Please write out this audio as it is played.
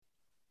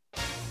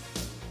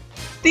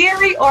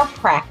Theory or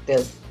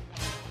practice?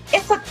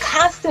 It's a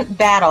constant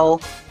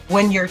battle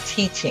when you're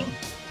teaching.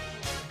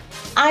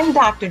 I'm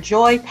Dr.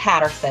 Joy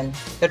Patterson,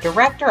 the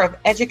Director of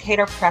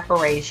Educator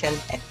Preparation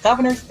at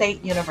Governor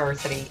State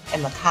University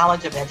in the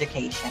College of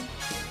Education.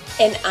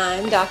 And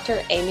I'm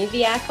Dr. Amy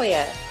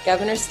Viaclia,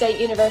 Governor State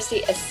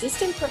University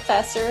Assistant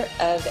Professor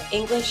of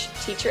English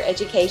Teacher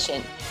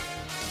Education.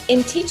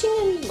 In Teaching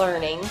and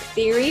Learning,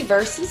 Theory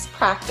versus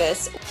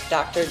Practice,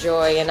 Dr.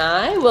 Joy and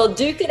I will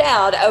duke it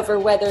out over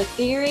whether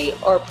theory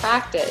or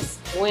practice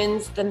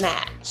wins the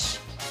match.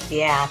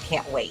 Yeah, I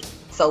can't wait.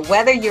 So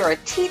whether you're a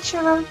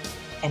teacher,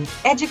 an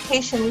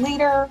education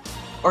leader,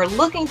 or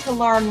looking to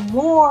learn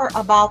more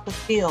about the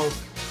field,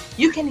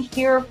 you can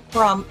hear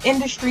from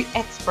industry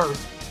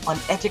experts on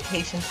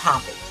education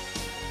topics.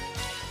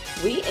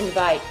 We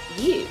invite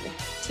you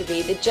to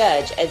be the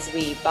judge as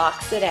we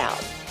box it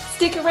out.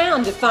 Stick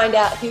around to find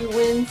out who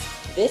wins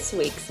this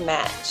week's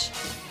match.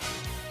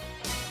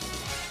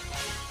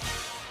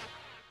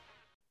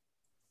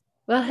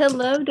 Well,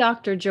 hello,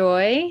 Dr.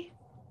 Joy.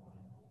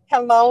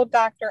 Hello,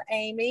 Dr.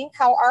 Amy.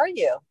 How are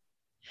you?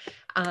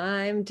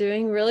 I'm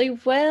doing really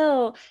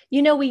well.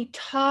 You know, we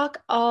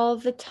talk all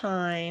the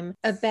time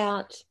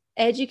about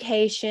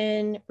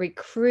education,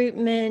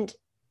 recruitment,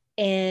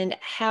 and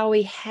how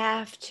we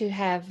have to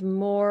have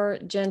more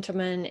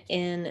gentlemen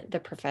in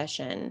the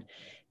profession.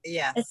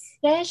 Yes.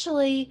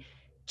 Especially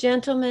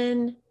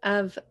gentlemen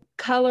of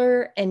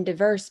color and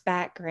diverse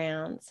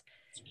backgrounds.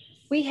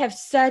 We have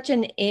such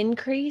an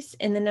increase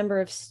in the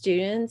number of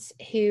students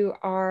who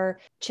are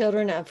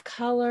children of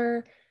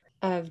color,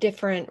 of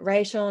different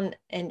racial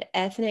and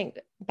ethnic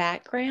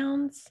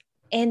backgrounds,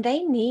 and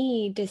they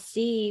need to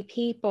see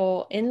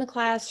people in the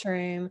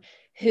classroom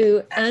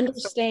who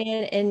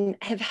understand and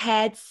have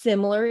had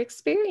similar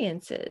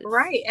experiences.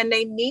 Right. And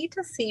they need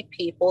to see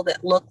people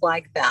that look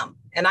like them.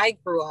 And I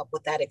grew up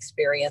with that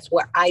experience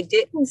where I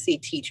didn't see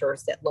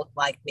teachers that looked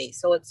like me.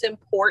 So it's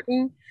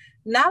important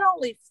not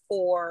only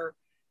for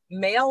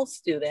male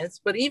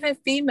students, but even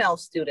female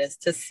students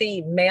to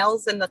see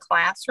males in the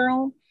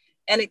classroom,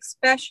 and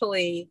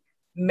especially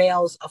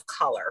males of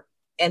color,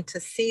 and to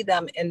see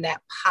them in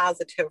that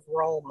positive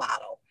role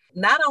model.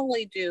 Not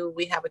only do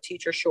we have a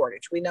teacher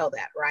shortage, we know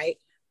that, right?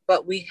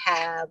 But we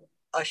have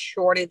a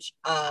shortage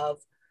of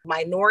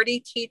minority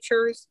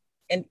teachers,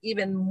 and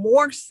even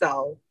more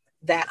so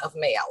that of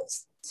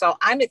males. So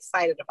I'm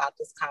excited about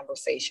this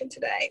conversation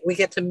today. We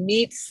get to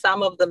meet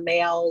some of the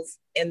males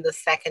in the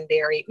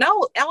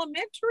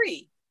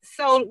elementary.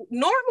 So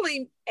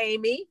normally,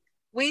 Amy,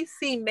 we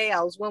see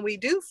males. When we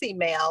do see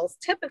males,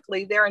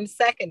 typically they're in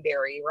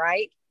secondary,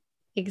 right?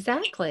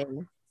 Exactly.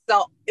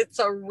 So it's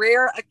a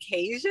rare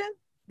occasion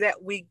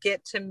that we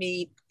get to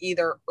meet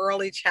either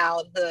early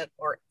childhood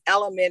or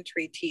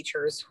elementary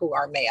teachers who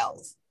are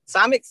males. So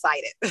I'm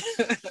excited.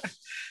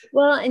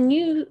 Well, and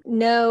you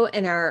know,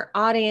 and our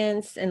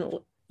audience and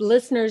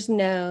listeners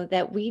know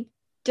that we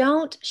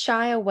don't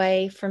shy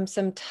away from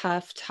some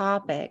tough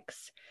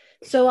topics.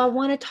 So I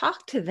want to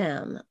talk to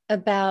them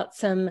about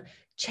some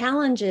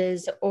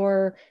challenges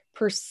or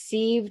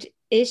perceived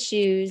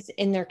issues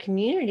in their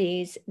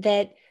communities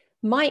that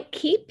might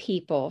keep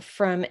people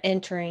from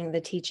entering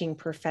the teaching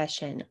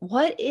profession.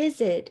 What is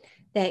it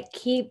that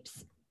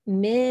keeps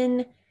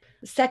men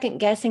second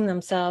guessing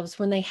themselves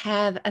when they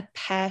have a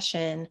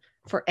passion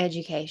for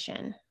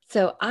education?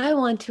 So I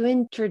want to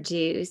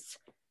introduce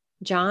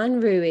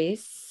John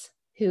Ruiz,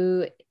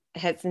 who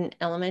has an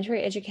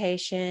elementary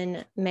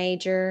education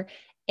major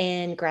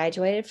and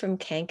graduated from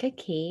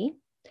Kankakee,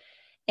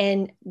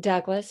 and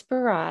Douglas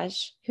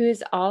Barrage, who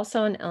is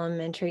also an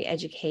elementary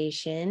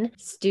education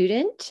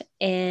student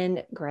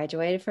and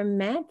graduated from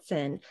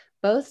Madison.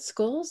 Both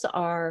schools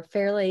are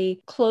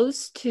fairly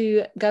close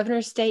to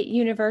Governor State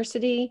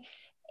University,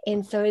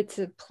 and so it's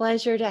a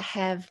pleasure to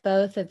have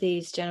both of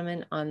these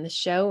gentlemen on the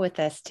show with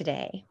us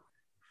today.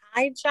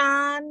 Hi,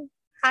 John.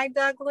 Hi,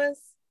 Douglas.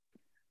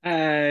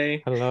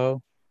 Hi.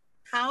 Hello.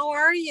 How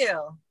are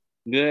you?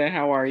 Good.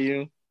 How are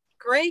you?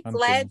 Great.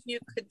 Glad you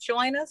could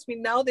join us. We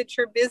know that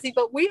you're busy,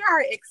 but we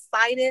are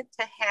excited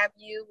to have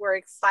you. We're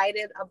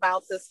excited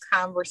about this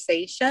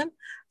conversation.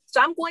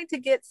 So I'm going to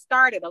get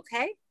started,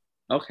 okay?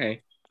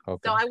 Okay.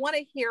 So I want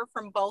to hear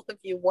from both of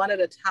you one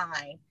at a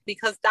time,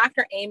 because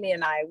Dr. Amy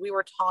and I, we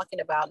were talking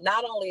about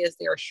not only is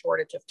there a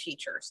shortage of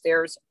teachers,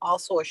 there's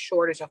also a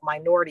shortage of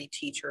minority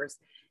teachers,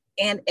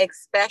 and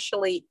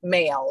especially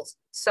males.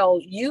 So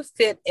you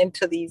fit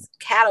into these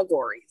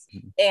categories.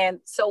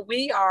 And so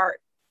we are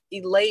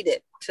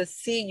elated to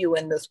see you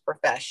in this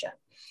profession.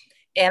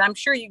 And I'm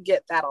sure you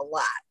get that a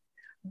lot.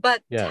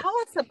 But tell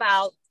us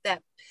about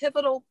that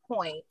pivotal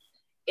point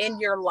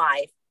in your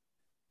life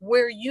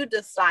where you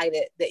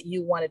decided that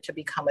you wanted to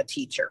become a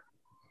teacher.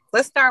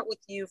 Let's start with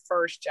you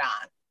first,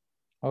 John.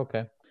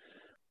 Okay.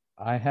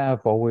 I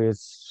have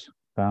always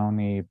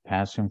found a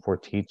passion for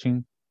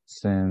teaching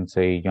since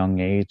a young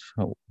age.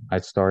 I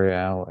started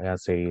out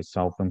as a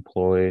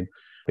self-employed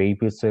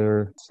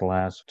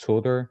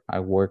babysitter/tutor. I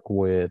work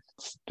with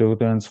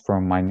students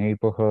from my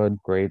neighborhood,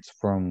 grades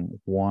from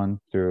 1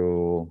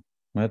 through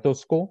middle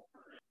school.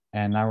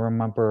 And I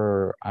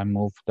remember I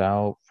moved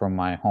out from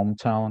my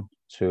hometown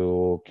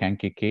to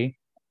Kankakee,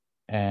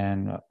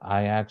 and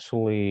I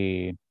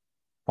actually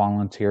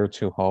volunteered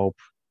to help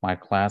my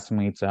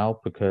classmates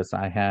out because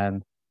I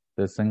had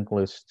this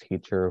English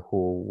teacher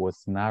who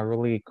was not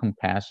really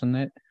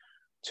compassionate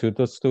to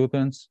the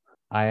students.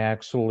 I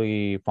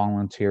actually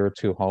volunteered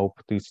to help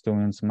these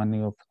students.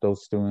 Many of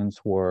those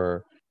students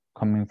were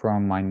coming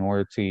from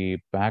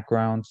minority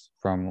backgrounds,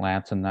 from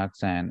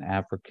Latinx and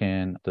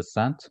African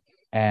descent.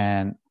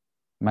 And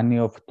many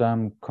of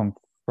them come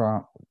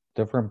from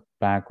different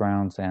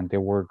backgrounds and they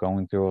were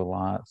going through a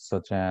lot,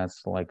 such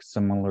as like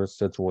similar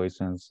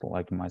situations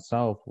like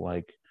myself,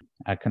 like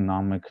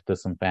economic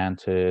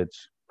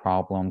disadvantage,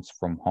 problems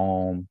from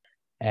home.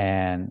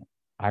 And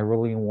I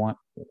really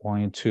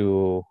wanted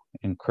to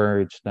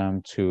encourage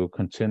them to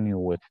continue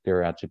with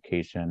their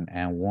education.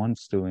 And one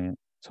student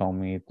told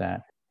me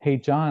that, hey,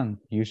 John,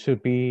 you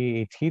should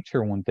be a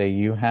teacher one day.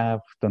 You have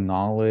the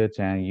knowledge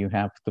and you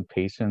have the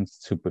patience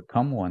to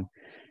become one.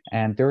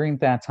 And during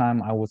that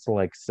time, I was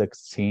like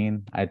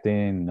 16. I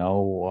didn't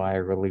know what I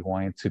really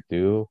wanted to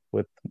do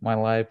with my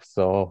life.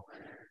 So,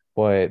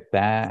 but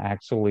that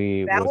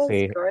actually That was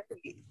was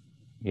great.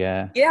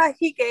 yeah. Yeah,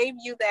 he gave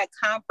you that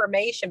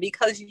confirmation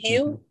because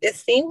Hmm. it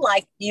seemed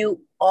like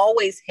you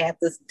always had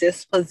this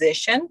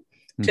disposition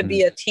to Hmm.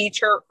 be a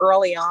teacher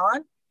early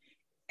on.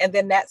 And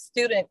then that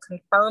student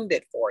confirmed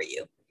it for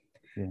you.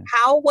 Yeah.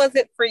 How was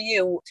it for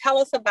you? Tell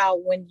us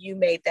about when you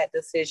made that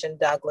decision,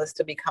 Douglas,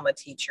 to become a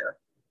teacher.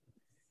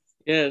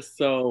 Yeah,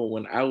 so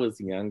when I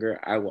was younger,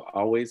 I would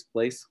always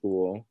play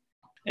school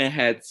and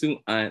had two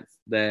aunts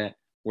that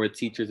were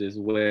teachers as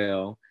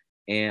well.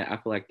 And I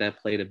feel like that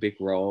played a big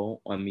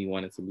role on me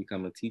wanting to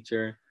become a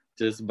teacher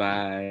just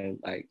by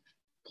like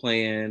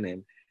playing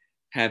and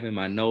having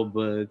my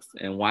notebooks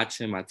and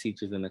watching my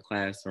teachers in the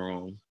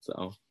classroom.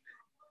 So,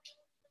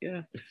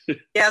 yeah.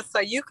 Yeah,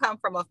 so you come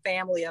from a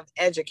family of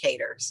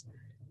educators.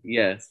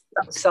 Yes.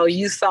 So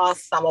you saw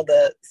some of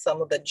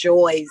the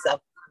joys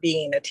of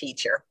being a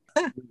teacher.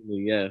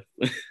 Yes.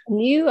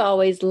 You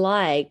always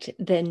liked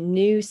the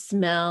new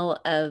smell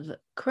of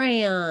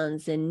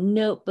crayons and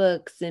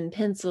notebooks and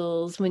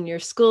pencils when you're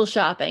school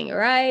shopping,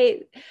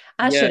 right?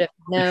 I Yeah. should have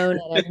known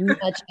at a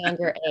much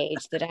younger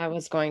age that I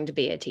was going to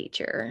be a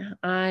teacher.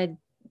 I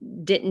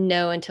didn't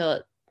know until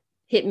it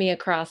hit me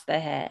across the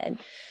head.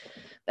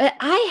 But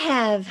I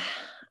have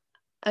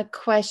a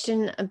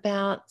question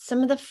about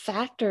some of the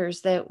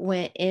factors that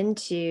went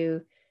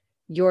into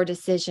your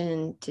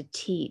decision to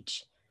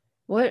teach.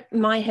 What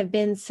might have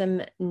been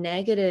some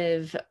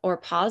negative or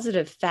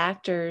positive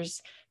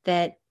factors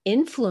that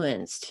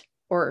influenced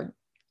or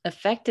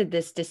affected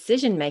this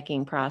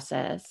decision-making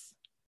process?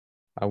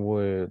 I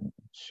would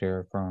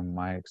share from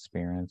my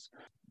experience,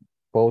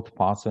 both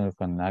positive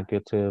and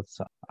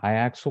negatives. I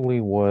actually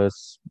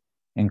was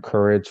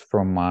encouraged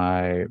from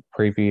my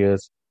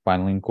previous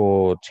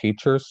bilingual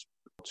teachers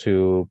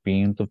to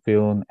be in the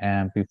field.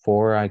 And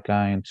before I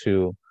got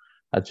into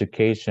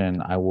education,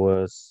 I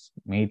was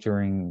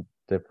majoring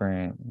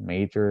different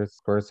majors.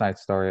 First, I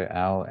started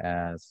out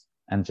as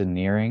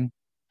engineering.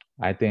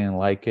 I didn't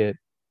like it.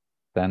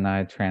 Then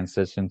I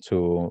transitioned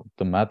to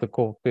the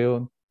medical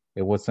field.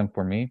 It wasn't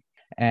for me.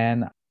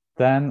 And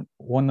then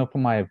one of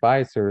my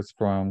advisors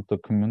from the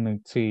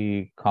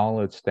community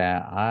college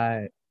that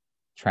I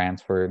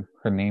transferred,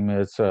 her name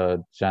is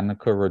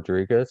Jenica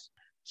Rodriguez.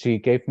 She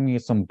gave me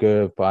some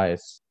good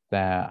advice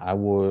that I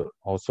would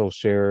also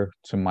share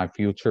to my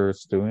future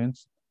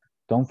students.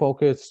 Don't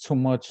focus too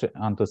much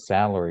on the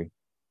salary.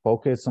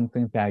 Focus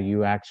something that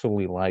you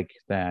actually like,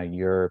 that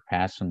you're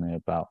passionate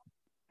about.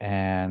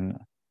 And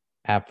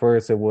at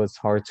first, it was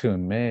hard to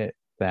admit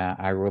that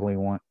I really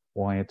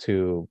wanted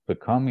to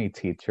become a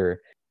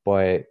teacher,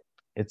 but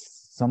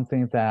it's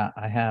something that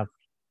I have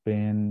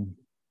been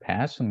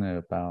passionate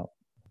about.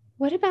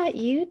 What about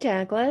you,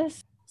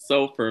 Douglas?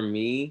 So for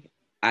me,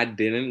 I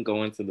didn't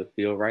go into the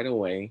field right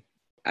away.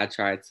 I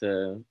tried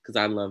to, because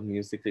I love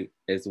music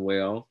as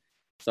well.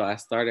 So I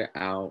started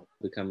out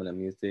becoming a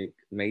music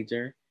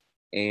major.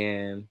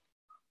 And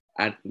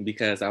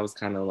because I was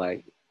kind of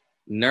like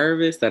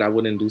nervous that I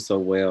wouldn't do so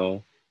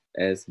well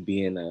as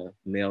being a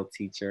male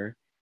teacher.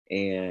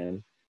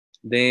 And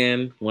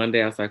then one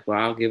day I was like, well,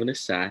 I'll give it a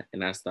shot.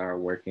 And I started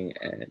working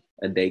at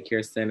a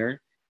daycare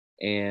center.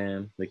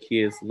 And the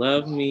kids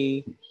loved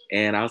me.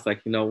 And I was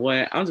like, you know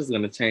what? I'm just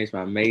going to change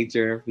my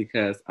major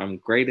because I'm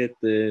great at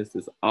this.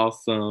 It's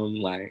awesome.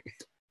 Like,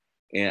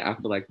 and I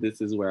feel like this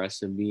is where I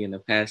should be. And the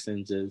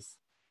passion just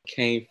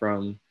came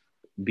from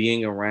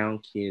being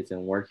around kids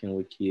and working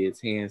with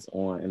kids hands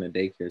on in a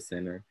daycare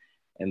center.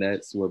 And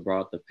that's what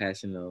brought the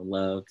passion and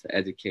love to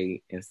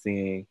educate and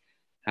seeing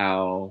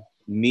how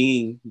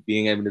me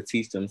being able to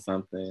teach them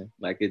something,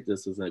 like it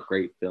just was a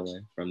great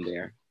feeling from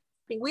there.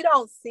 We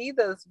don't see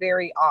this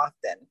very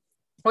often,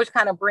 which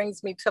kind of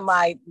brings me to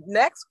my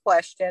next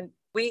question.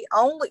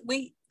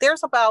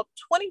 There's about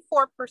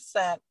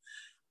 24%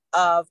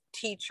 of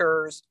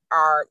teachers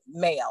are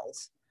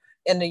males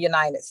in the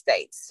United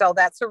States. So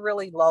that's a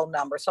really low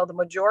number. So the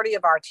majority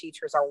of our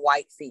teachers are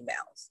white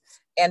females.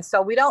 And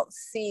so we don't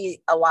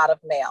see a lot of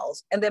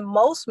males. And then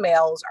most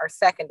males are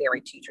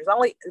secondary teachers.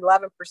 Only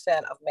 11%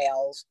 of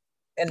males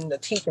in the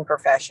teaching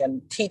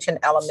profession teach in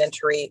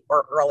elementary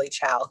or early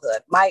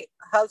childhood. My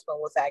husband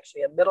was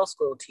actually a middle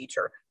school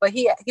teacher, but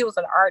he was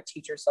an art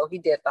teacher, so he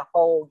did the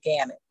whole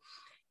gamut.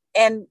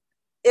 And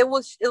it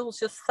was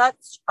just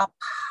such a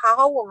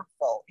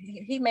powerful,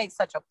 he made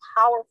such a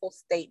powerful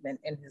statement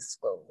in his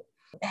school.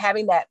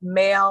 Having that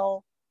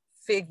male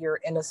figure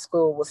in the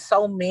school was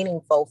so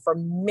meaningful for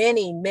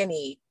many,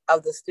 many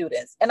of the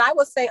students. And I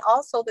would say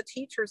also the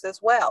teachers as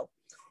well.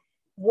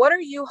 What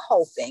are you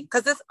hoping?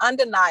 Because it's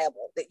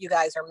undeniable that you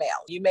guys are male.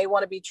 You may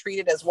want to be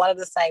treated as one of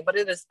the same, but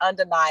it is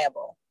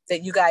undeniable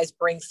that you guys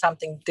bring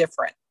something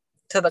different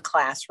to the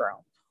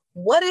classroom.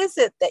 What is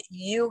it that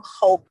you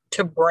hope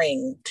to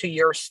bring to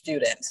your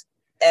students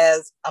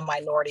as a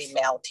minority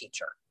male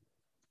teacher?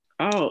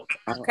 Oh,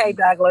 okay,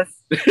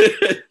 Douglas.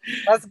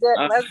 Let's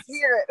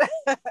hear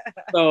it.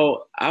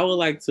 So I would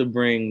like to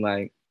bring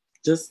like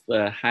just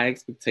a high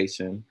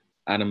expectation,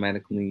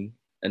 automatically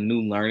a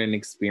new learning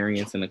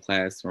experience in the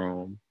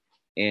classroom,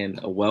 and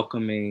a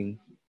welcoming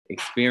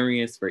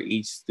experience for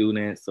each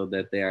student so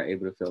that they are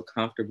able to feel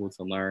comfortable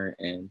to learn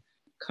and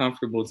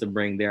comfortable to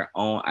bring their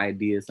own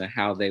ideas and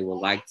how they would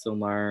like to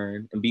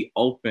learn, and be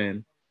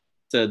open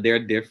to their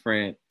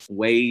different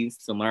ways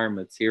to learn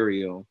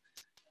material,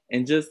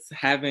 and just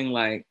having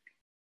like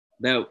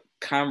that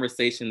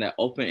conversation, that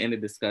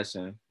open-ended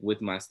discussion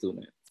with my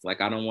students.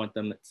 Like, I don't want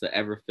them to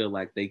ever feel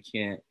like they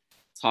can't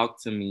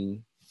talk to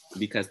me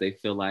because they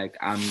feel like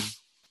I'm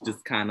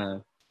just kind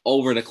of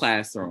over the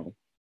classroom.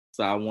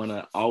 So I want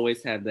to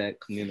always have that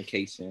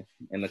communication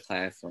in the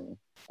classroom.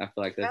 I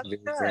feel like that's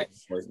very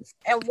important.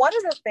 And one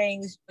of the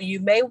things you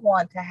may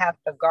want to have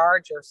to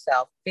guard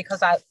yourself,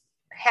 because I'm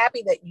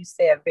happy that you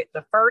said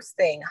the first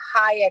thing,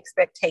 high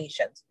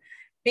expectations.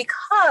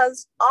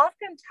 Because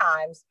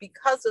oftentimes,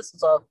 because this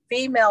is a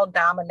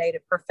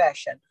female-dominated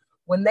profession,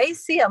 when they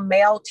see a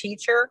male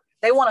teacher,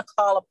 they want to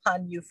call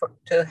upon you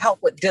to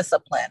help with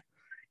discipline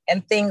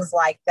and things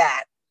like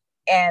that,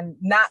 and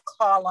not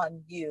call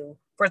on you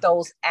for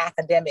those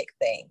academic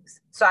things.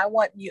 So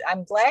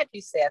I'm glad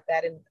you said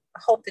that, and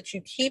hope that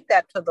you keep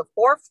that to the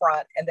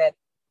forefront, and that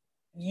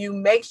you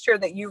make sure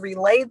that you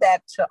relay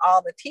that to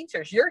all the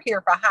teachers. You're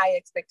here for high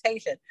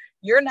expectation.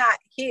 You're not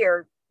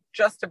here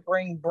just to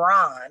bring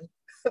brawn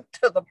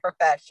to the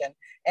profession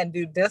and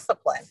do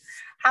discipline.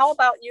 How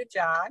about you,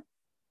 John?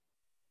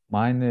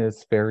 Mine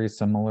is very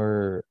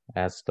similar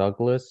as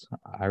Douglas.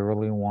 I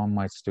really want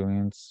my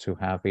students to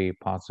have a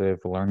positive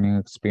learning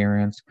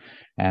experience,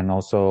 and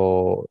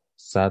also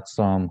set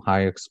some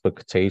high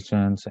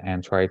expectations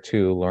and try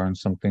to learn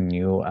something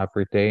new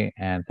every day,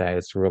 and that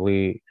is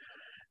really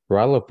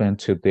relevant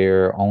to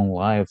their own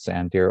lives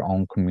and their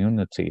own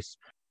communities.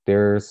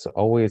 There's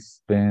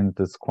always been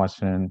this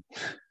question,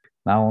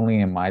 not only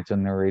in my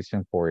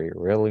generation, for a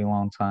really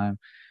long time.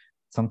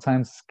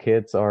 Sometimes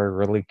kids are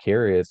really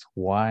curious,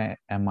 why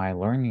am I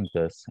learning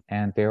this?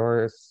 And there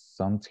are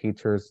some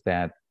teachers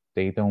that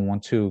they don't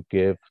want to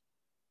give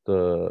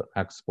the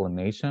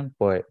explanation,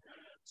 but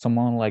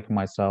someone like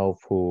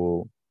myself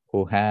who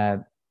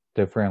had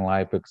different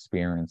life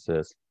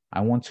experiences,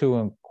 I want to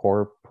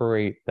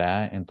incorporate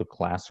that into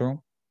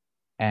classroom.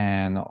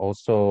 And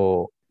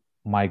also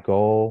my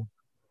goal,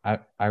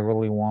 I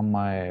really want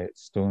my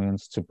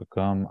students to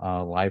become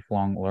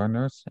lifelong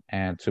learners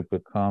and to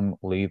become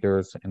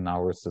leaders in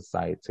our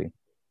society.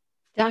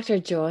 Dr.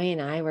 Joy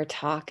and I were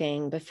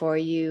talking before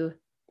you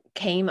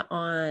came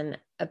on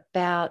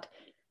about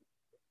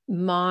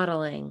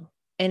modeling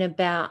and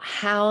about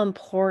how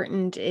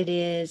important it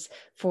is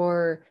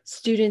for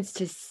students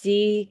to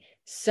see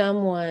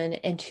someone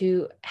and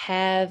to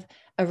have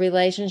a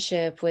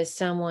relationship with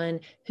someone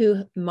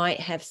who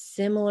might have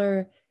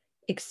similar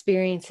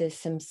experiences,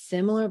 some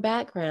similar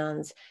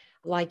backgrounds.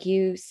 Like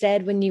you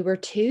said, when you were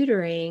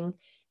tutoring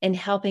and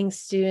helping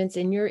students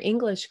in your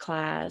English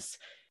class,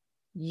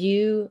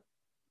 you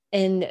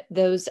and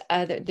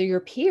your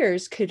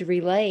peers could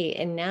relate,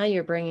 and now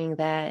you're bringing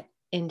that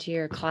into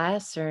your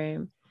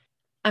classroom.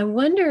 I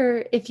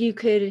wonder if you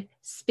could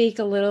speak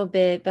a little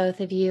bit, both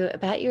of you,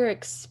 about your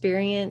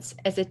experience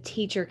as a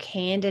teacher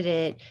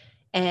candidate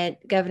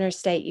at Governor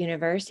State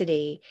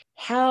University.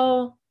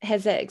 How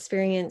has that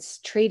experience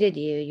treated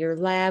you? Your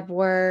lab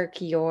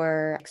work,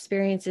 your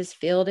experiences,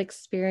 field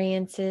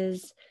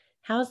experiences,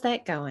 how's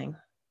that going?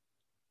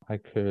 I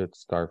could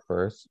start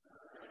first.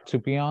 To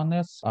be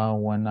honest,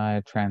 when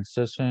I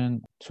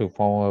transitioned to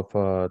fall of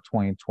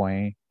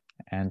 2020,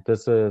 and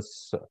this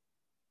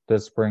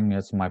spring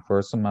is my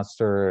first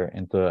semester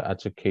in the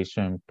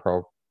education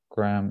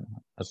program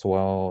as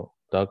well,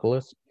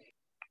 Douglas.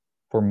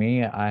 For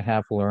me, I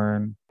have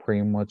learned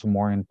pretty much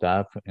more in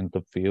depth in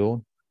the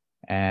field.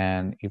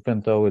 And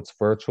even though it's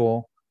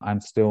virtual, I'm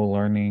still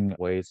learning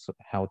ways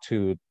how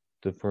to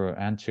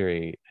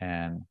differentiate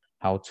and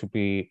how to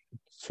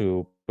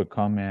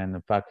become an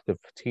effective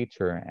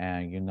teacher,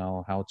 and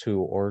how to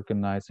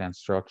organize and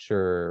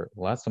structure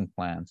lesson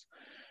plans.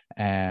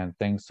 And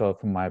thanks to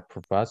my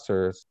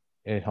professors,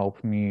 it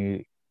helped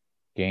me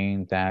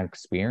gain that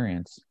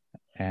experience.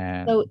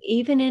 And so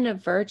even in a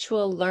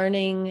virtual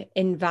learning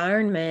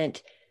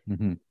environment,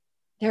 mm-hmm.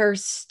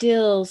 there's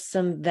still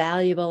some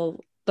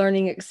valuable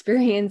learning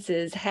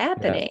experiences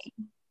happening.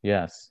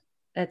 Yes.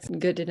 That's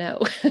good to know.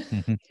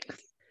 Mm-hmm.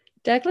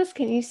 Douglas,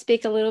 can you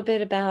speak a little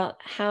bit about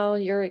how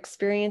your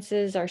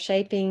experiences are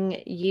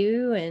shaping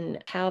you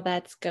and how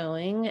that's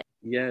going?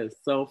 Yes.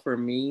 So for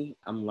me,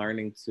 I'm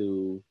learning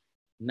to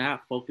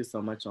not focus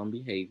so much on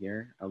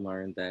behavior. I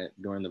learned that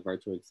during the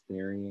virtual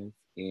experience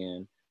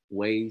and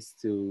ways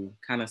to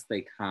kind of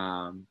stay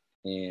calm.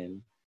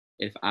 And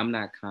if I'm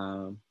not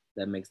calm,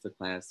 that makes the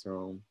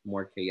classroom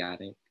more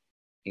chaotic.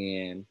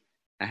 And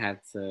I have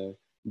to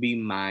be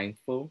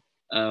mindful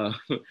of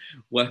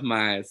what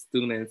my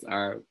students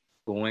are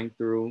going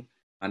through.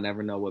 I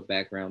never know what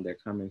background they're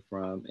coming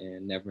from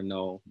and never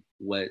know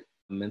what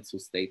mental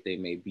state they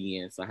may be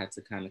in. So I had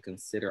to kind of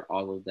consider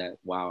all of that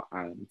while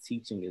I'm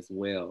teaching as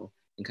well,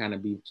 and kind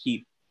of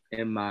keep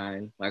in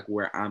mind like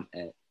where I'm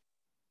at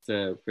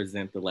to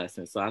present the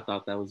lesson. So I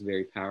thought that was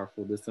very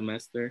powerful this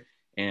semester.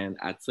 And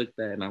I took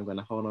that and I'm going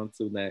to hold on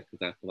to that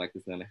because I feel like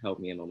it's going to help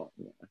me in the long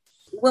run.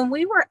 When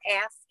we were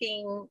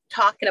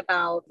talking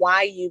about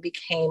why you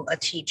became a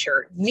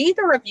teacher,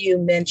 neither of you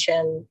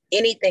mentioned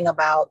anything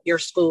about your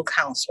school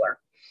counselor.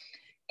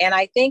 And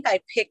I think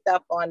I picked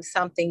up on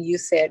something you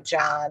said,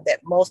 John, that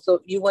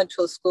you went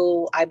to a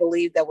school, I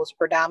believe, that was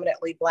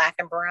predominantly Black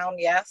and brown.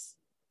 Yes.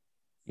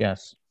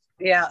 Yes.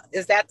 Yeah.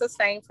 Is that the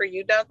same for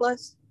you,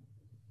 Douglas?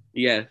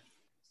 Yes.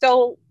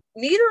 So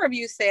neither of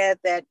you said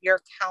that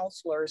your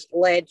counselors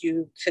led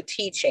you to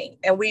teaching.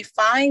 And we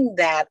find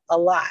that a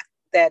lot,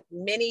 that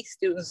many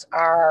students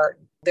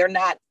they're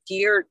not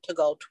geared to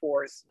go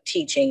towards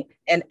teaching.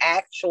 And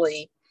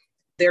actually,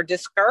 they're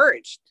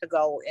discouraged to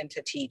go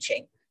into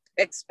teaching,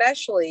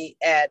 especially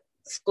at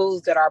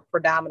schools that are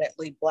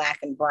predominantly Black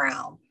and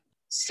brown.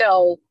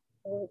 So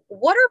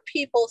what are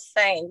people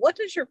saying? What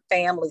does your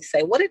family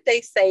say? What did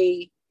they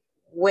say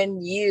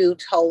when you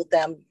told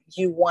them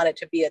you wanted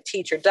to be a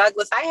teacher?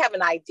 Douglas, I have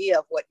an idea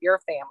of what your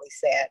family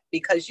said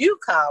because you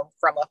come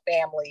from a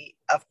family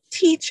of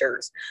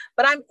teachers,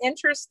 but I'm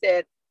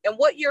interested in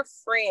what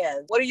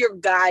do your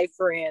guy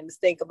friends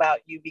think about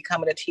you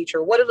becoming a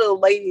teacher? What do the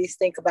ladies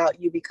think about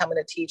you becoming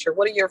a teacher?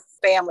 What do your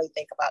family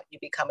think about you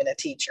becoming a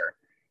teacher?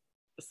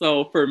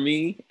 So for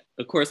me,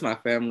 of course, my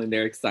family,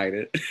 they're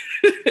excited.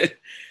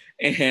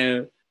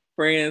 And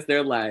friends,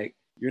 they're like,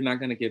 you're not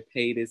going to get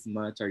paid as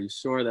much. Are you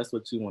sure that's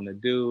what you want to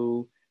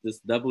do?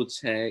 Just double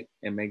check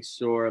and make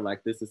sure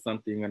like this is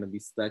something you're going to be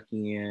stuck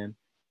in.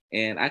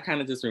 And I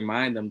kind of just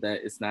remind them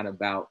that it's not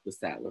about the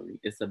salary.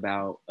 It's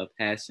about a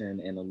passion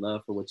and a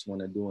love for what you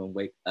want to do and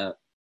wake up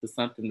to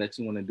something that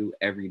you want to do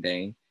every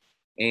day.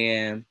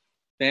 And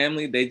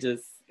family, they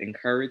just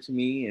encourage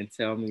me and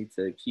tell me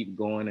to keep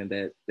going and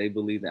that they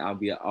believe that I'll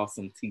be an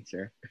awesome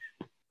teacher.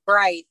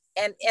 Right.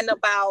 And in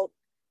about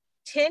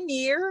 10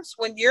 years,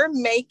 when you're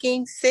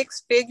making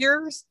six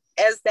figures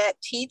as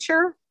that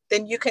teacher,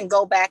 then you can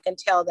go back and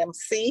tell them,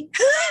 see,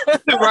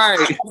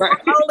 right. Not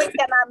only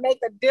can I make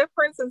a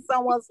difference in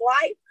someone's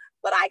life,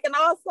 but I can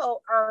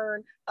also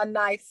earn a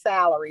nice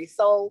salary.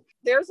 So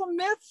there's a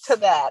myth to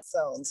that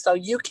soon. So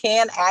you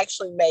can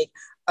actually make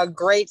a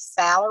great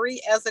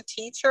salary as a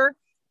teacher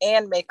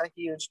and make a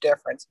huge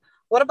difference.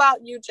 What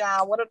about you,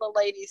 John? What are the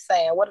ladies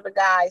saying? What are the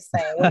guys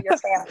saying? What's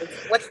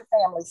your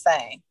family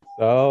saying?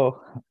 So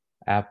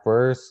at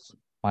first,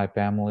 my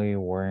family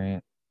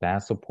weren't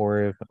that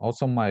supportive.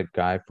 Also, my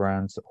guy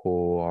friends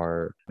who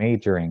are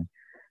majoring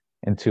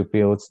into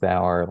fields that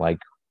are like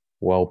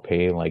well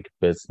paid, like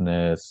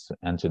business,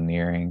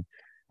 engineering,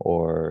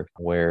 or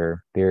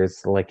where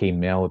there's like a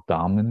male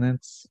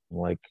dominance,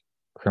 like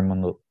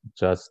criminal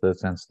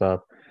justice and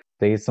stuff.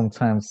 They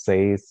sometimes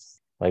say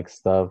like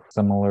stuff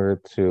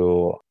similar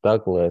to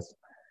Douglas.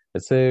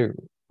 Is it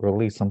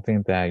really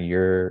something that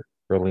you're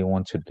really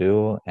want to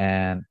do?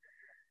 And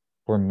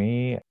for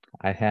me,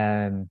 I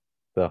had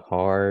the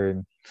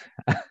hard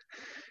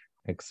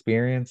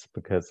experience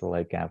because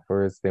like at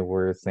first they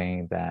were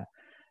saying that,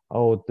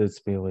 oh, this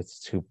field is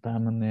too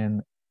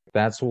feminine.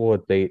 That's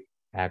what they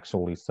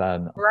actually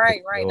said.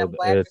 Right. I'm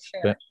glad you're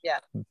sharing. Yeah.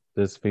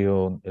 This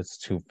field is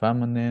too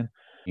feminine.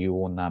 You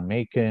will not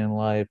make it in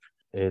life.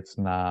 It's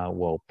not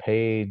well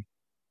paid.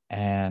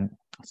 And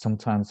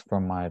sometimes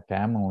from my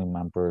family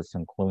members,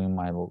 including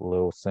my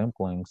little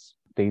siblings,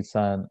 they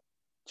said,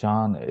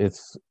 John,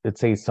 it's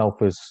a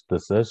selfish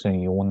decision.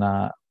 You will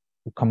not,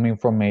 coming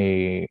from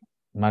a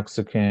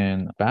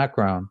Mexican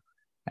background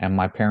and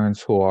my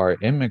parents who are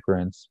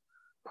immigrants,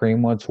 pretty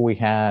much we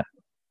had,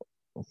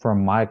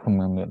 from my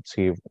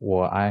community,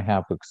 what I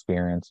have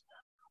experienced,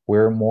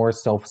 we're more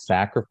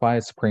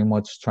self-sacrifice, pretty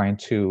much trying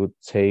to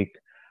take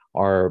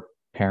our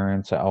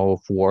parents out of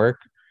work.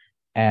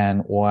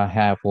 And what I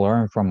have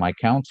learned from my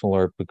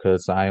counselor,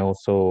 because I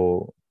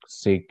also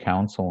seek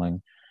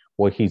counseling,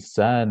 what he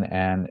said,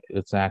 and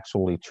it's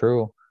actually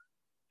true,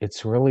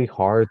 it's really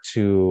hard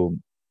to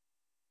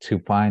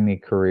find a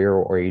career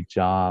or a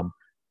job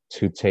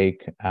to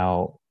take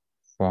out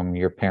from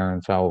your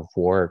parents out of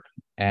work.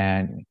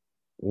 And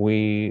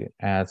we,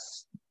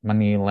 as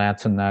many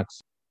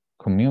Latinx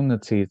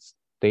communities,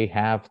 they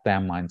have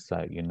that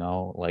mindset,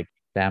 like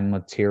that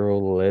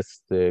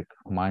materialistic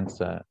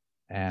mindset.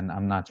 And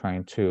I'm not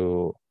trying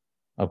to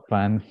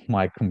offend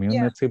my Yeah.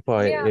 community,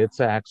 but Yeah. it's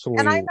And I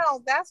actually.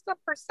 know that's the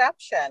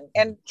perception.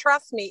 And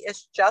trust me,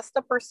 it's just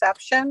a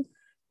perception.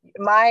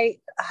 My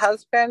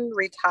husband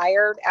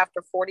retired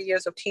after 40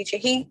 years of teaching.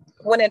 He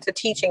went into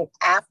teaching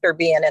after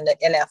being in the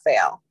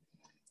NFL.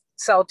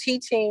 So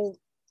teaching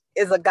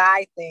is a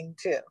guy thing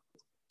too.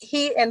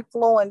 He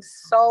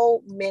influenced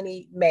so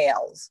many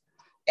males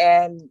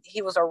and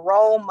he was a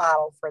role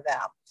model for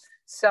them.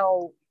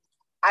 So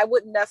I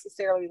wouldn't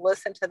necessarily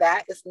listen to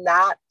that. It's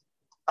not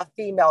a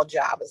female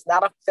job, it's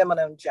not a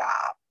feminine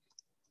job.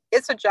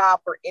 It's a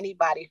job for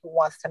anybody who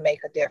wants to make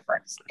a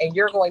difference. And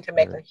you're going to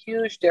make a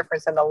huge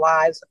difference in the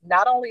lives,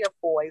 not only of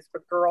boys,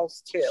 but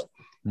girls too.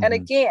 Mm-hmm. And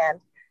again,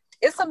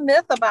 it's a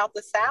myth about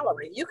the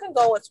salary. You can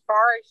go as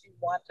far as you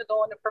want to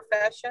go in the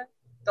profession.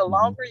 The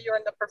longer you're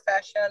in the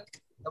profession,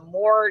 the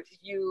more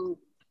you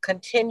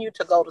continue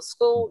to go to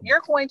school,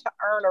 you're going to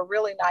earn a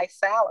really nice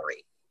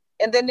salary.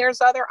 And then there's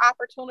other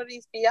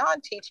opportunities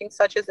beyond teaching,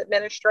 such as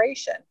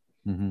administration.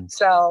 Mm-hmm.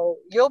 So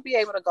you'll be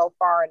able to go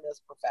far in this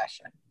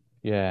profession.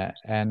 Yeah,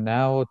 and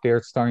now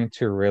they're starting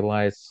to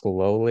realize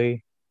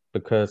slowly,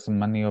 because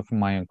many of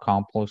my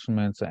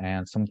accomplishments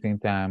and something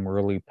that I'm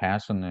really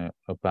passionate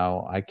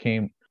about, I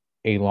came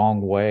a long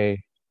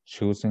way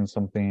choosing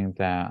something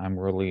that I'm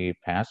really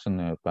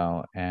passionate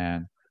about.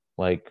 And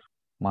like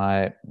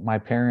my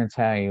parents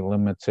had a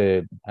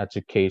limited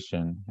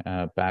education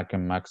back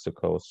in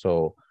Mexico,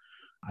 so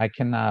I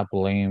cannot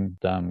blame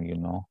them,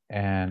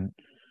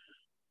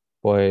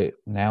 but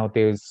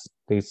nowadays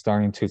they're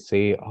starting to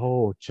say,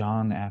 "Oh,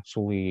 John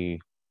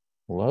actually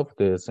loved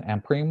this,"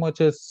 and pretty much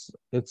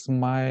it's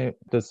my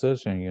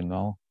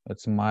decision,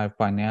 It's my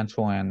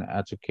financial and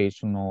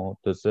educational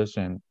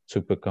decision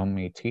to become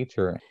a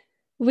teacher.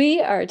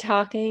 We are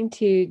talking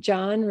to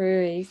John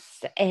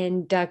Ruiz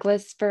and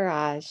Douglas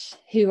Farage,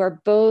 who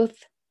are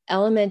both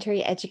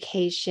elementary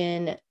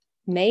education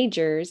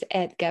majors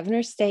at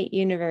Governor State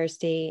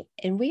University,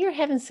 and we are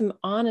having some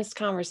honest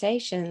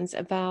conversations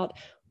about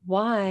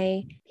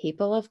why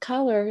people of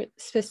color,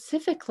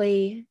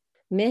 specifically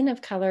men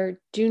of color,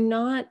 do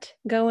not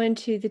go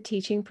into the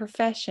teaching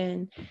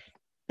profession.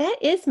 That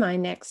is my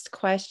next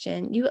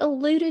question. You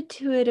alluded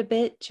to it a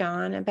bit,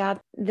 John,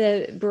 about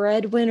the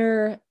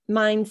breadwinner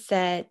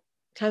mindset,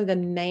 kind of the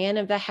man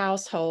of the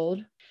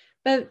household.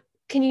 But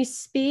can you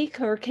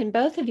speak, or can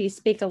both of you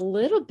speak a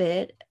little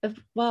bit of,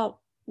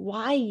 well,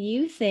 why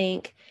you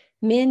think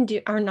men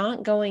are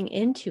not going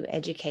into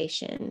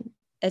education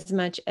as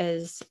much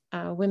as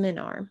women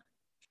are?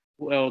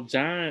 Well,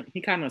 John,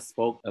 he kind of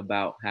spoke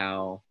about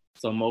how,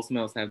 so most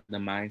males have the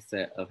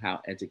mindset of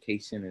how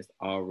education is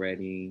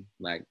already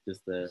like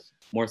just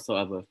more so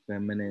of a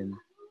feminine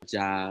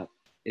job,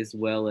 as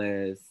well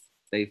as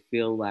they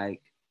feel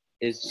like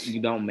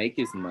you don't make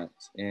as much,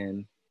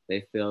 and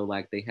they feel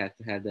like they have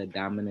to have that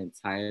dominant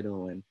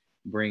title and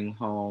bring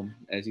home,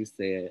 as you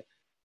said,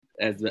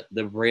 as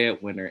the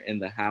breadwinner in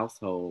the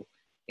household.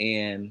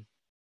 And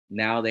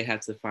now they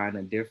have to find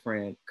a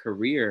different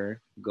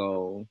career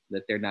goal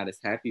that they're not as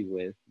happy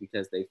with,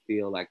 because they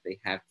feel like they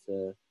have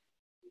to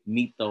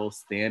meet those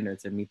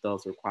standards and meet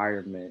those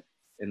requirements,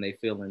 and they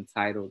feel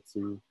entitled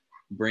to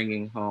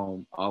bringing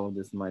home all of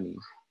this money.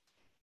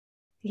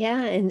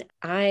 Yeah, and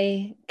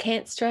I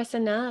can't stress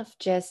enough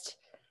just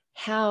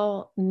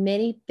how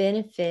many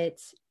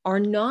benefits are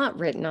not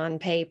written on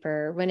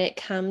paper when it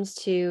comes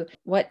to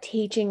what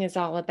teaching is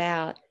all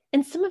about.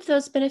 And some of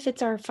those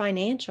benefits are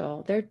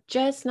financial. They're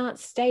just not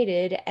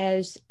stated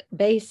as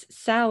base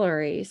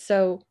salary.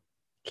 So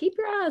keep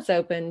your eyes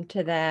open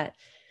to that.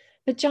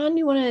 But John,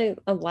 you want to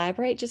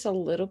elaborate just a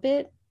little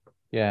bit?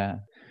 Yeah,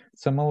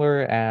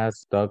 similar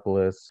as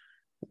Douglas,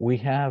 we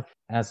have,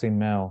 as a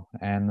male,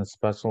 and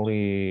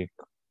especially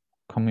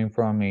coming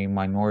from a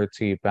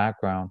minority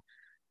background,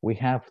 we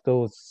have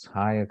those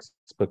high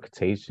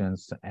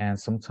expectations, and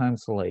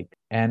sometimes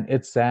and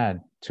it's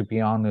sad, to be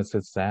honest,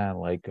 it's sad.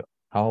 Like,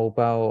 how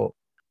about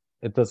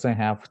it doesn't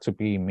have to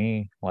be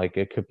me? Like,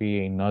 it could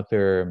be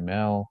another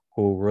male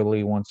who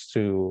really wants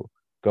to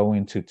go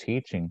into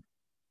teaching,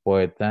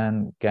 but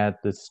then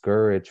get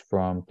discouraged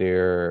from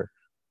their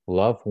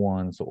loved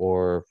ones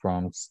or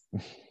from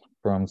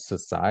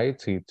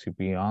society, to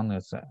be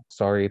honest.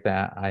 Sorry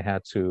that I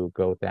had to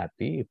go that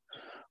deep,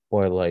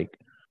 but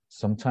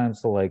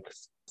sometimes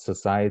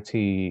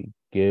society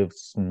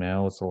gives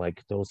males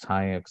those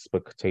high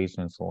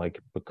expectations, like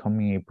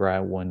becoming a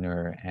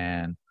breadwinner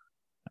and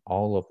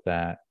all of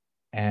that.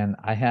 And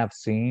I have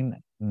seen,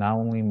 not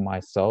only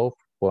myself,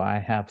 but I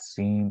have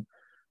seen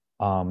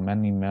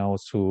many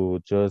males who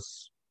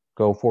just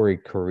go for a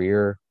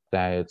career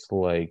that it's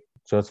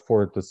just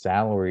for the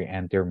salary,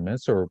 and they're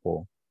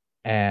miserable.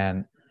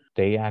 And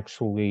they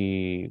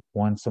actually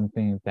want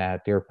something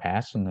that they're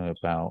passionate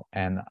about.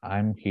 And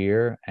I'm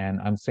here, and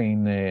I'm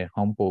saying it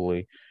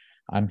humbly,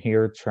 I'm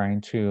here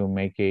trying to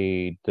make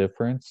a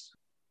difference.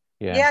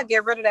 Yeah,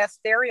 get rid of that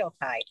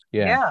stereotype.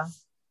 Yeah.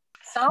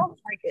 Sounds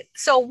like it.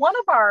 So one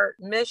of our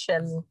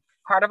mission,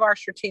 part of our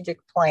strategic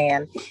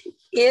plan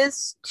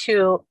is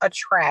to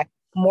attract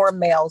more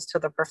males to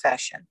the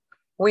profession.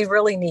 We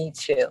really need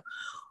to.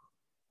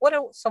 What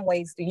are some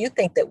ways do you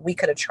think that we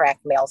could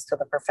attract males to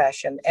the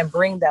profession and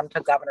bring them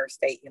to Governor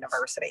State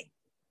University?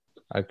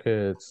 I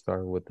could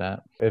start with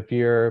that. If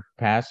you're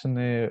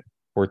passionate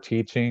for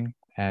teaching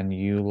and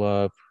you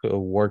love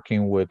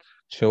working with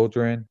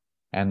children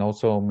and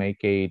also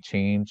make a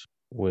change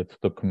with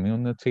the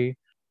community,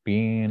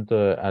 being in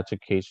the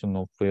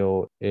educational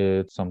field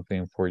is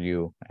something for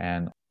you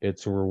and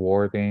it's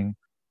rewarding.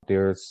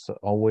 There's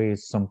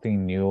always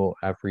something new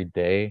every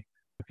day.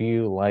 If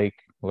you like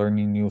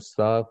learning new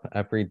stuff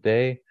every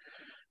day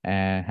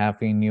and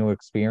having new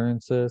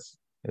experiences,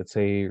 it's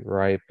a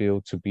right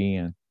field to be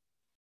in.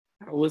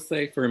 I would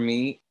say for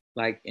me,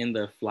 like in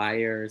the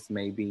flyers,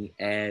 maybe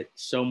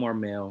show more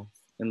males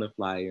in the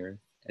flyers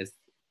as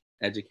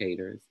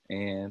educators.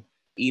 And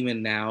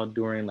even now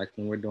during like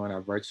when we're doing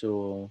our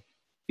virtual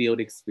field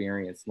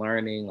experience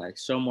learning, like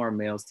show more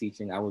males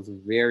teaching. I was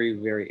very,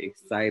 very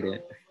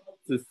excited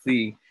to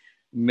see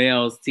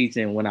males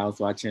teaching when I was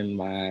watching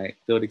my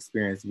field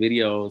experience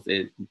videos.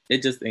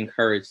 It just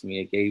encouraged me.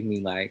 It gave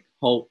me like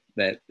hope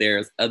that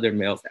there's other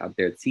males out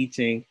there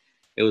teaching.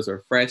 It was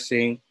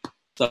refreshing.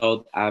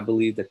 So I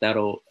believe that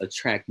that'll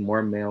attract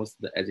more males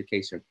to the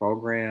education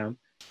program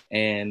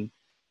and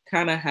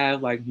kind of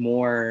have like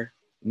more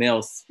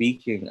males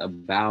speaking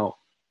about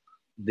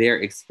their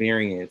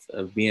experience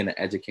of being an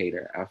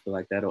educator. I feel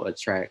like that'll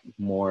attract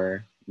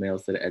more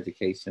males to the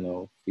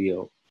educational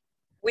field.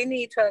 We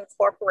need to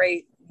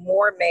incorporate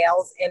more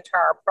males into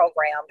our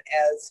program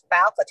as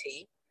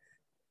faculty,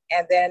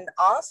 and then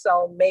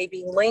also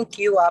maybe link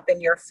you up in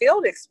your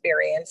field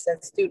experience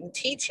and student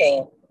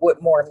teaching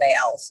with more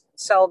males.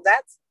 So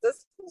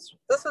this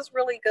is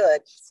really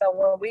good. So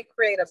when we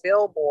create a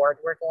billboard,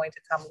 we're going to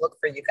come look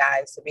for you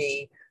guys to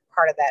be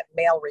part of that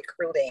male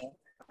recruiting.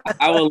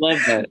 I would love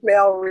that.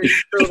 Male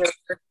recruiter.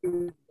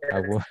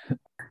 I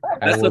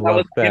would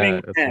love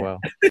that as well.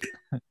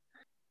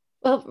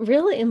 Well,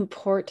 really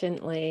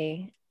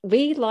importantly,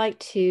 we like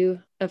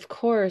to, of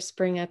course,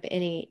 bring up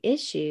any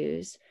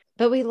issues,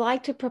 but we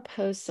like to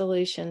propose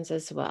solutions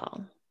as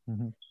well.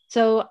 Mm-hmm.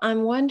 So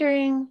I'm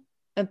wondering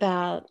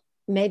about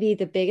maybe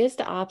the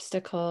biggest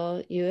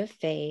obstacle you have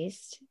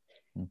faced,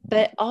 mm-hmm.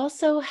 but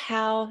also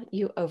how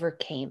you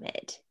overcame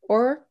it,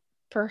 or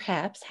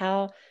perhaps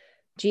how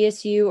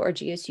GSU or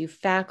GSU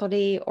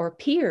faculty or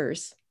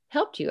peers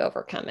helped you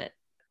overcome it.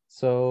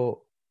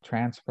 So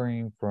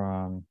transferring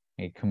from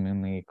a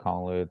community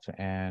college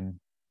and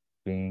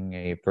being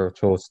a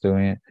virtual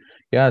student,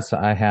 yes,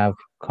 I have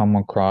come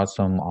across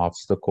some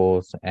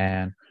obstacles.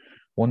 And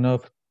one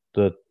of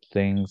the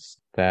things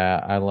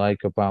that I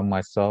like about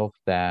myself,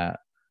 that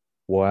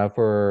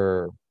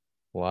whatever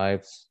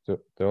life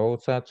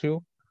throws at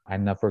you, I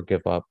never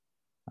give up.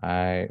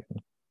 I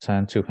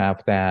tend to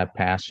have that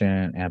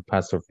passion and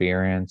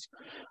perseverance.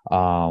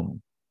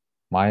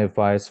 My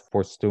advice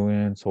for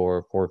students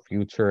or for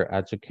future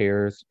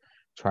educators,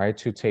 try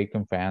to take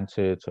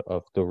advantage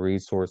of the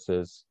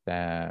resources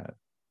that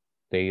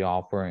they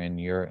offer in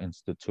your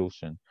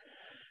institution.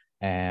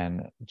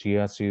 And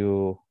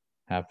GSU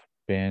have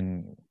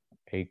been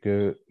a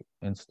good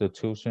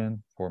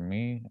institution for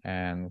me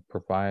and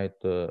provide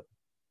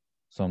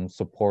some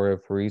supportive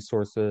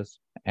resources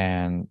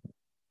and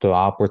the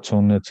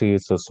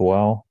opportunities as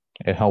well.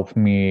 It helped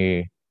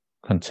me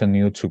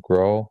continue to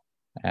grow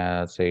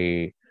as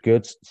a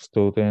good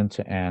student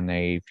and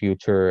a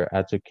future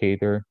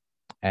educator.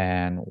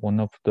 And one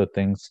of the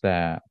things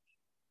that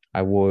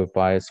I will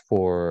advise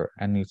for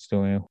any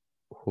student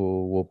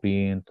who will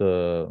be in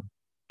the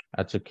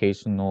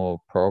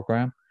educational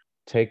program,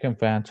 take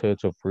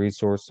advantage of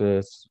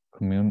resources,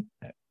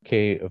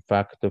 communicate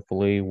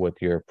effectively with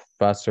your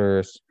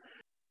professors.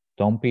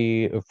 Don't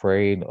be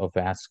afraid of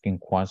asking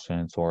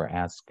questions or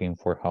asking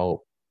for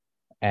help.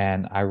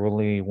 And I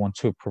really want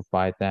to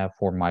provide that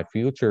for my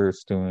future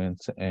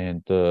students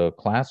in the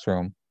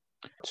classroom,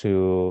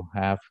 to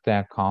have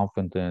that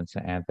confidence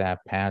and that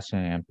passion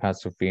and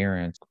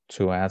perseverance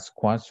to ask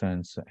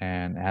questions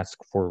and ask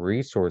for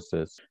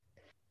resources.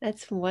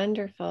 That's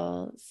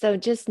wonderful. So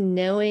just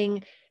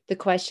knowing the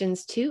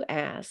questions to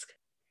ask.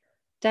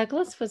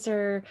 Douglas, was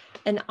there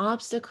an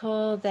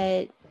obstacle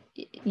that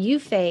you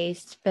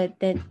faced, but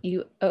that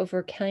you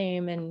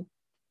overcame? And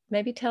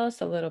maybe tell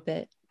us a little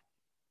bit.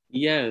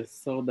 Yes.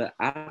 So the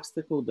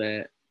obstacle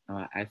that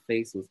I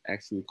faced was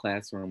actually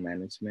classroom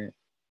management.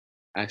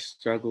 I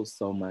struggled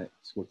so much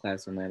with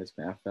classroom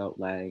management. I felt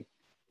like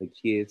the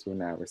kids were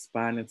not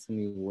responding to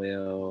me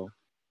well.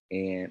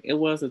 And it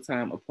was a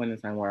point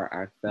in time where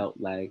I felt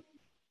like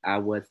I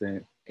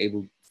wasn't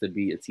able to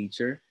be a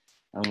teacher.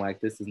 I'm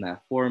like, this is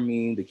not for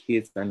me. The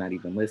kids are not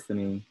even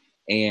listening.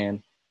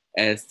 And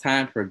as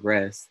time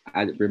progressed,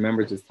 I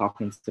remember just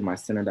talking to my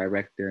center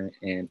director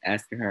and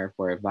asking her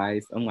for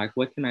advice. I'm like,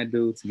 what can I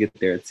do to get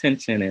their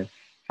attention? And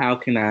how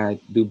can I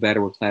do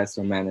better with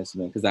classroom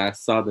management? Because I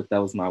saw that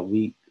was my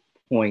weak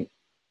point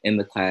in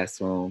the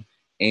classroom.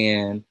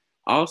 And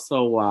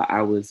Also, while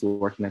I was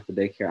working at the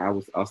daycare, I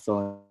was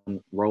also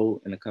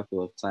enrolled in a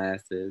couple of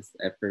classes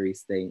at Prairie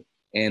State.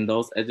 And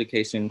those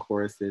education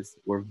courses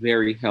were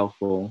very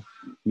helpful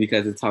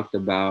because it talked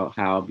about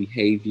how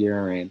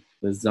behavior and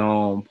the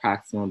zone,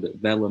 proximal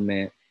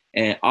development,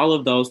 and all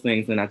of those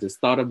things. And I just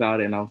thought about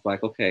it and I was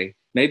like, okay,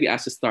 maybe I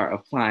should start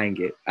applying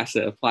it. I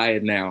should apply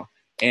it now.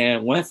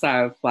 And once I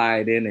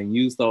applied in and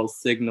used those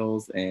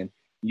signals and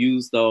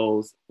use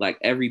those like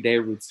everyday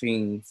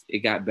routines, it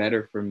got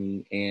better for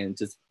me. And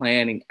just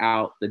planning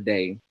out the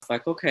day, it's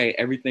like, okay,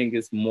 everything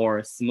is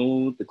more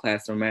smooth. The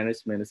classroom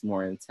management is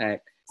more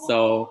intact.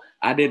 So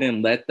I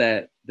didn't let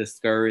that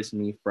discourage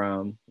me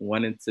from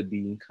wanting to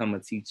become a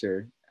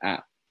teacher. I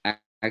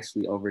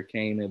actually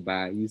overcame it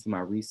by using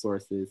my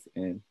resources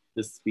and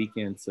just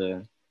speaking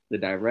to the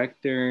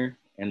director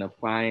and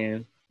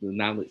applying the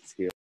knowledge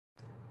skills.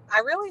 I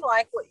really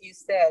like what you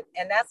said,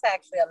 and that's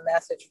actually a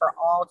message for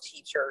all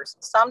teachers.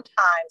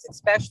 Sometimes,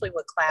 especially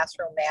with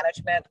classroom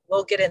management,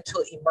 we'll get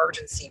into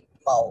emergency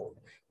mode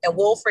and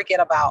we'll forget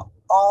about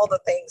all the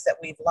things that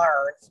we've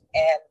learned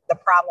and the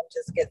problem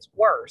just gets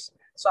worse.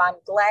 So I'm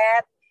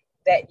glad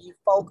that you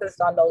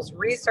focused on those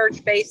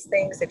research-based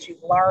things that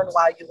you've learned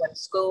while you were in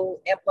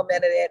school,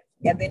 implemented it,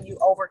 and then you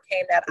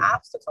overcame that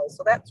obstacle.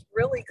 So that's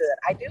really good.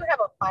 I do have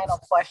a final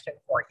question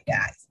for you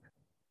guys.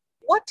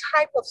 What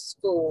type of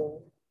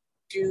school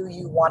do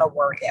you want to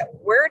work at?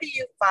 Where do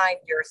you find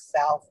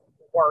yourself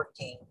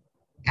working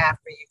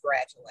after you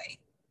graduate?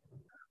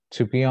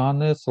 To be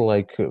honest,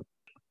 like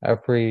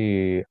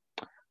every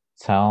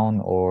town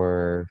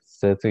or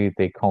city,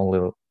 they call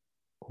it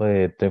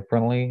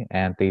differently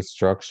and they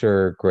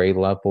structure grade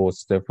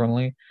levels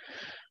differently.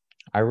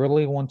 I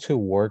really want to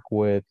work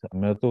with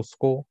middle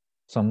school.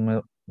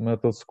 Some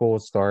middle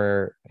schools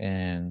start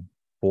in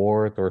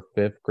fourth or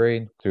fifth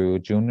grade through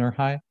junior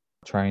high,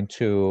 trying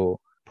to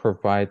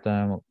provide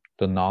them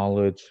the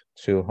knowledge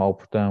to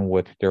help them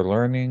with their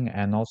learning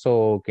and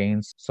also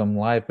gain some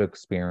life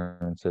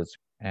experiences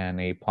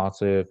and a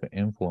positive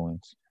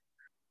influence.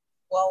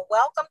 Well,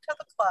 welcome to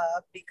the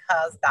club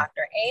because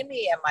Dr.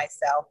 Amy and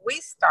myself, we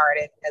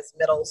started as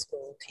middle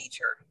school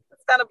teachers.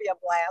 It's going to be a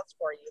blast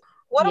for you.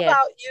 What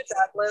about you,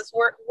 Douglas?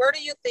 Where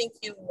do you think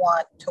you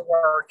want to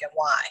work and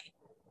why?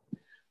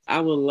 I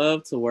would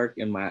love to work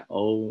in my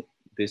old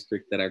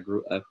district that I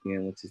grew up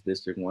in, which is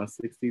District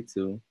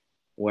 162,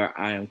 where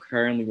I am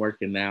currently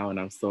working now. And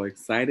I'm so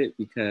excited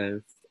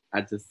because I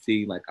just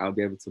see like I'll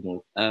be able to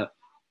move up.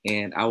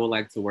 And I would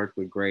like to work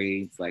with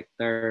grades like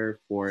third,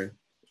 fourth,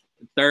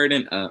 third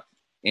and up.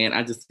 And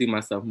I just see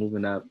myself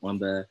moving up on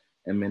the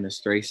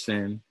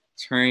administration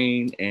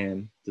train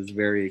and just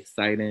very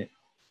excited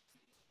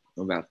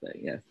about that.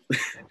 Yes.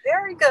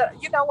 Very good.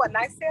 You know what? And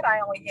I said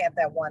I only had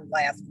that one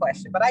last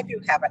question, but I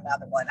do have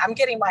another one. I'm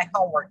getting my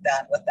homework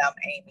done with them,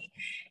 Amy.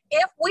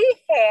 If we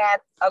had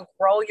a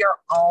Grow Your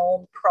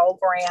Own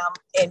program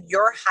in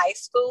your high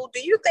school,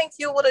 do you think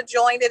you would have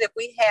joined it if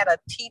we had a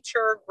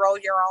teacher Grow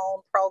Your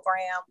Own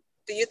program?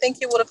 Do you think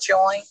you would have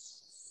joined?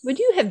 Would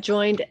you have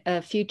joined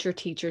a Future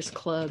Teachers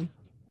Club?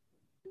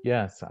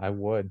 Yes, I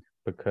would,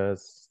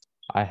 because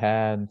I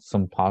had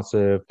some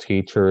positive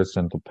teachers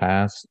in the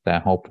past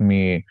that helped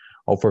me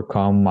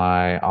overcome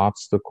my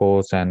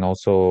obstacles and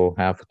also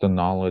have the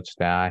knowledge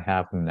that I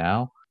have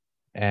now.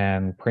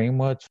 And pretty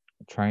much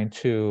trying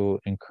to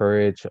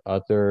encourage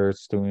other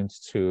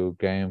students to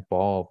get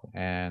involved,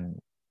 and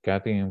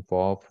getting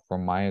involved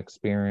from my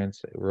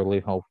experience, it really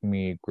helped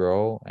me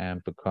grow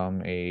and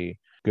become a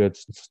good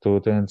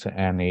student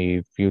and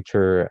a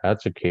future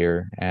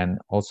educator. And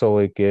also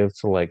it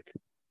gives like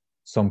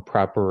some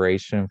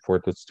preparation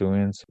for the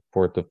students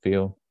for the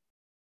field.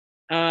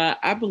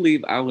 I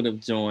believe I would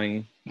have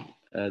joined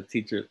a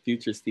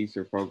futures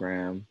teacher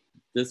program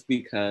just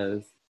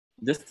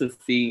to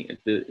see if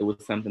it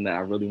was something that I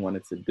really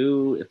wanted to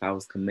do, if I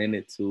was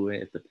committed to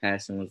it, if the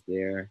passion was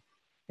there,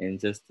 and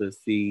just to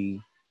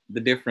see the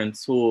different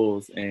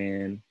tools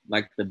and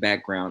like the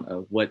background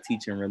of what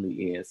teaching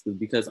really is.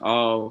 Because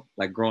all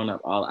like growing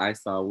up, all I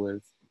saw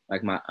was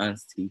like my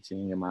aunts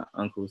teaching and my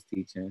uncles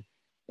teaching.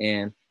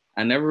 And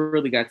I never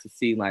really got to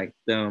see like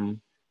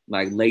them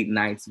like late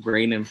nights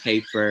grading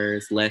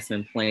papers,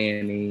 lesson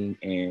planning,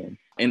 and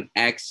in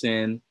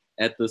action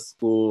at the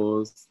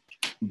schools.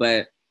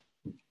 But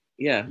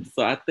yeah,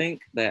 so I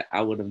think that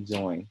I would have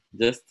joined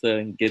just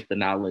to get the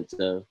knowledge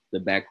of the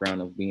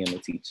background of being a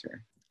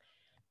teacher.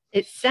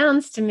 It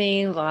sounds to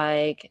me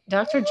like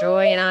Dr.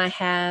 Joy and I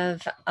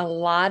have a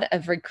lot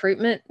of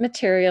recruitment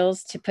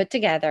materials to put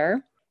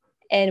together,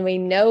 and we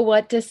know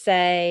what to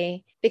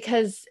say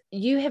because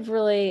you have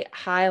really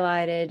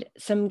highlighted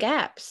some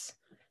gaps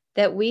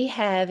that we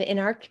have in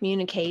our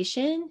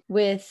communication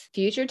with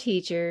future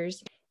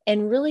teachers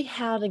and really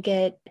how to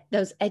get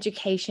those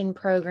education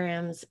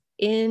programs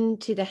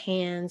into the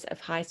hands of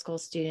high school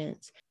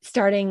students,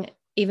 starting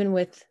even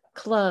with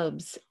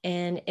clubs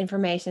and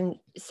information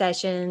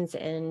sessions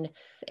and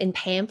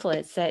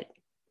pamphlets that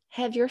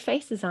have your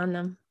faces on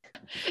them.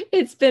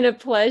 It's been a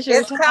pleasure.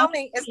 It's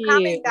coming,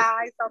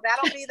 guys. So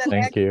that'll be the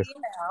next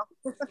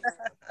email.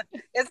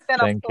 It's been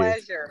a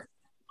pleasure.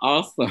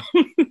 awesome.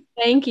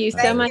 Thank you so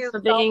Thank much you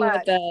for so being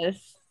much. with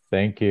us.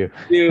 Thank you.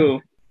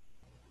 You.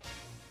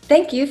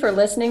 Thank you for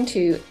listening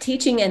to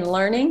Teaching and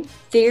Learning,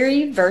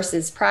 Theory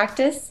versus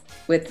Practice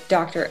with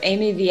Dr.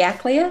 Amy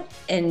Viaclia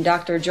and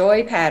Dr.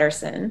 Joy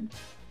Patterson.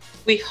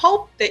 We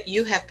hope that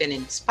you have been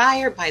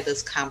inspired by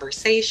this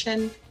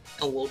conversation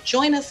and will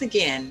join us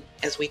again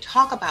as we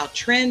talk about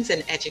trends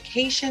in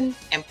education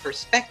and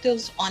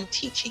perspectives on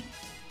teaching.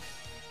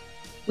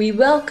 We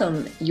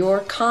welcome your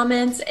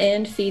comments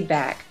and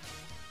feedback.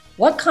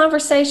 What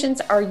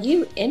conversations are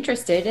you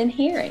interested in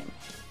hearing?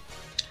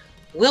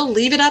 We'll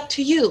leave it up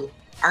to you,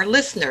 our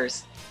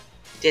listeners.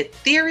 Did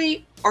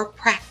theory or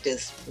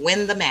practice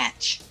win the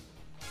match?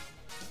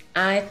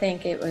 I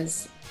think it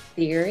was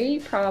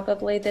theory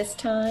probably this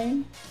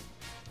time.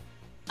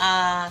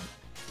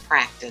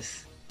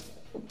 Practice.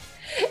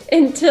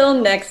 Until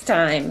next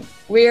time,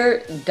 we're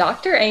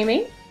Dr.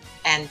 Amy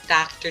And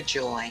Dr.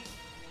 Joy.